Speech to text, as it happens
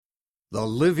The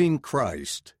living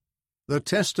Christ, the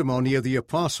testimony of the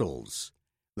apostles,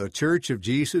 the Church of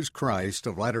Jesus Christ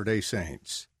of Latter-day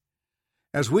Saints.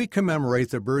 As we commemorate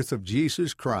the birth of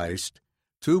Jesus Christ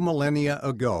 2 millennia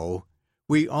ago,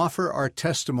 we offer our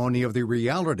testimony of the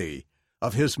reality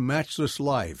of his matchless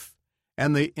life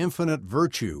and the infinite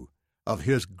virtue of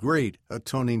his great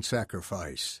atoning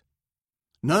sacrifice.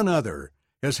 None other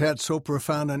has had so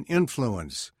profound an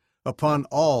influence upon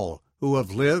all who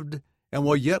have lived and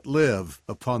will yet live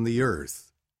upon the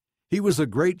earth. He was the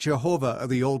great Jehovah of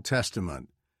the Old Testament,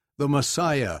 the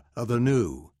Messiah of the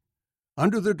New.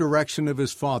 Under the direction of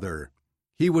his Father,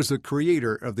 he was the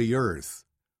creator of the earth.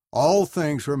 All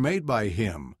things were made by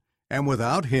him, and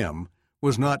without him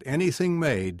was not anything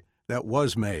made that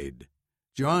was made.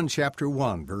 John chapter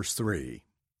 1, verse 3.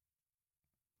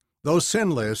 Though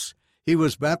sinless, he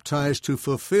was baptized to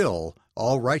fulfill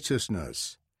all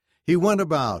righteousness. He went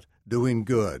about doing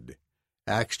good.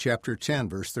 Acts chapter 10,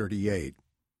 verse 38.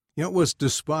 Yet was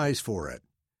despised for it.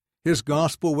 His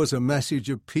gospel was a message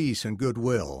of peace and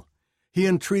goodwill. He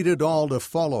entreated all to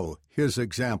follow his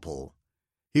example.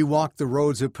 He walked the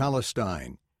roads of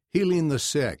Palestine, healing the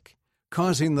sick,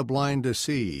 causing the blind to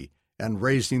see, and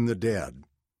raising the dead.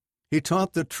 He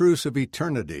taught the truths of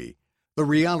eternity, the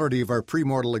reality of our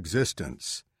premortal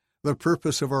existence, the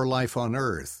purpose of our life on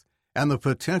earth, and the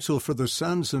potential for the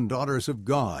sons and daughters of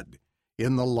God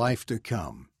in the life to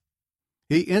come.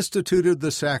 He instituted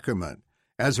the sacrament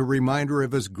as a reminder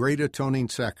of his great atoning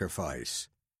sacrifice.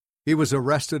 He was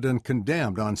arrested and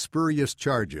condemned on spurious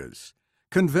charges,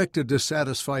 convicted to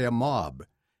satisfy a mob,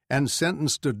 and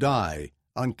sentenced to die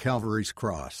on Calvary's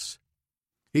cross.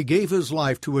 He gave his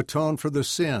life to atone for the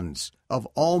sins of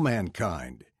all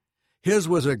mankind. His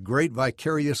was a great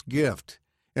vicarious gift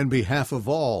in behalf of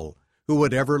all who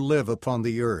would ever live upon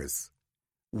the earth.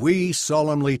 We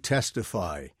solemnly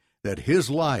testify that his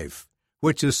life,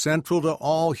 which is central to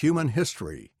all human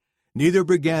history, neither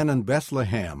began in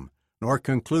Bethlehem nor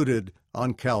concluded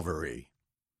on Calvary.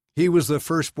 He was the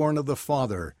firstborn of the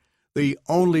Father, the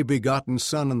only begotten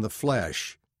Son in the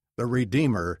flesh, the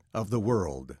Redeemer of the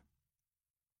world.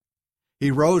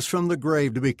 He rose from the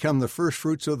grave to become the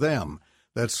firstfruits of them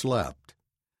that slept.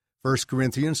 1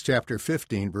 Corinthians chapter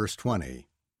 15, verse 20.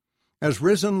 As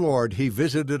risen Lord, he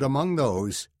visited among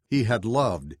those he had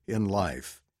loved in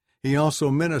life. He also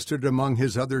ministered among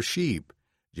his other sheep.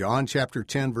 John chapter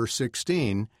 10, verse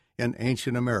 16, in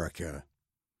ancient America.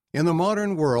 In the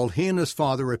modern world, he and his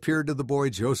Father appeared to the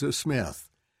boy Joseph Smith,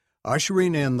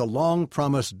 ushering in the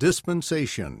long-promised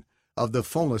dispensation of the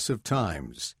fullness of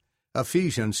times.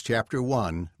 Ephesians chapter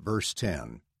 1, verse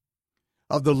 10.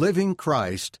 Of the living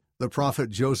Christ, the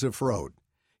prophet Joseph wrote,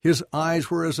 "His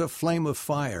eyes were as a flame of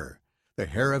fire. The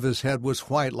hair of his head was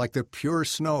white like the pure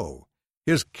snow.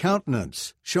 His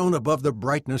countenance shone above the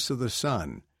brightness of the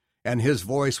sun, and his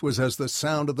voice was as the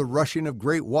sound of the rushing of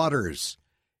great waters,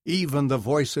 even the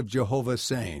voice of Jehovah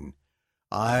saying,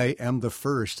 I am the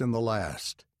first and the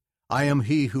last. I am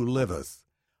he who liveth.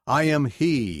 I am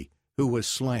he who was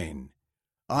slain.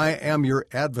 I am your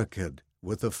advocate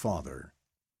with the Father."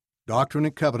 Doctrine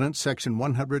and Covenants, section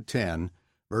 110,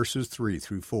 verses 3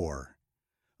 through 4.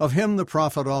 Of him the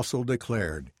prophet also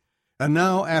declared, "And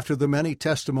now, after the many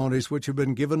testimonies which have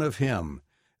been given of him,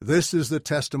 this is the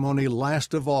testimony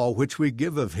last of all which we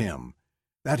give of him,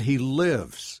 that he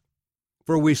lives.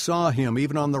 For we saw him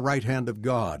even on the right hand of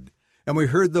God, and we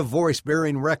heard the voice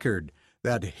bearing record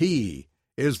that he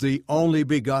is the only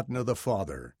begotten of the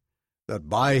Father, that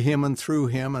by him and through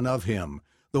him and of him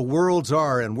the worlds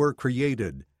are and were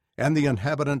created, and the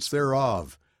inhabitants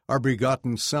thereof are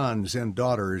begotten sons and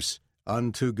daughters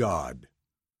unto God."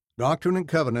 Doctrine and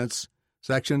Covenants,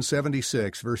 section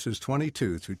 76, verses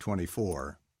 22 through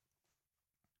 24.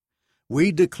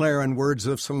 We declare in words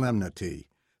of solemnity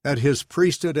that his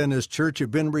priesthood and his church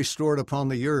have been restored upon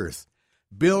the earth,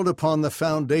 built upon the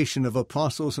foundation of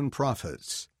apostles and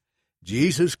prophets,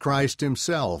 Jesus Christ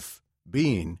himself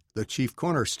being the chief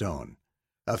cornerstone.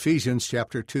 Ephesians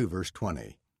chapter 2, verse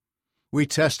 20. We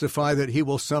testify that he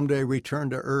will someday return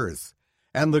to earth,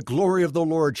 and the glory of the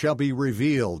Lord shall be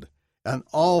revealed, and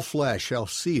all flesh shall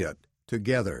see it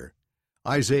together.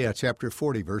 Isaiah chapter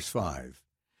 40, verse 5.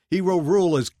 He will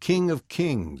rule as King of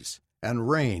kings and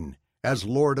reign as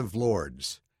Lord of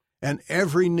lords, and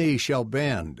every knee shall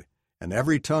bend, and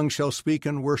every tongue shall speak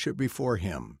and worship before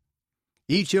him.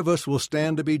 Each of us will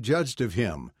stand to be judged of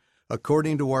him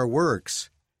according to our works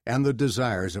and the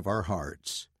desires of our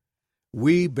hearts.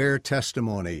 We bear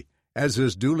testimony as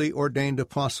his duly ordained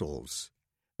apostles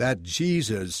that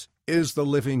Jesus is the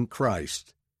living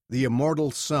Christ, the immortal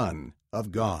Son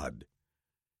of God.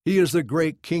 He is the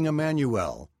great King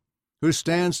Emmanuel, who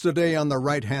stands today on the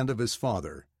right hand of his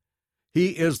Father. He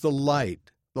is the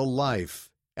light, the life,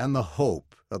 and the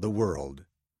hope of the world.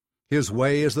 His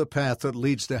way is the path that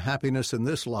leads to happiness in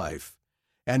this life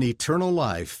and eternal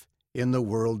life in the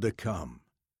world to come.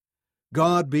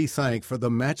 God be thanked for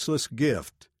the matchless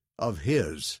gift of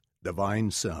His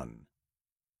divine Son.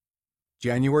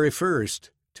 January 1st,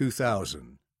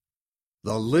 2000.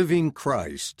 The Living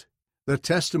Christ, the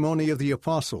Testimony of the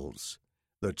Apostles,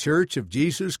 the Church of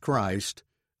Jesus Christ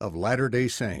of Latter-day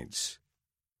Saints.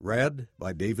 Read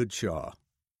by David Shaw.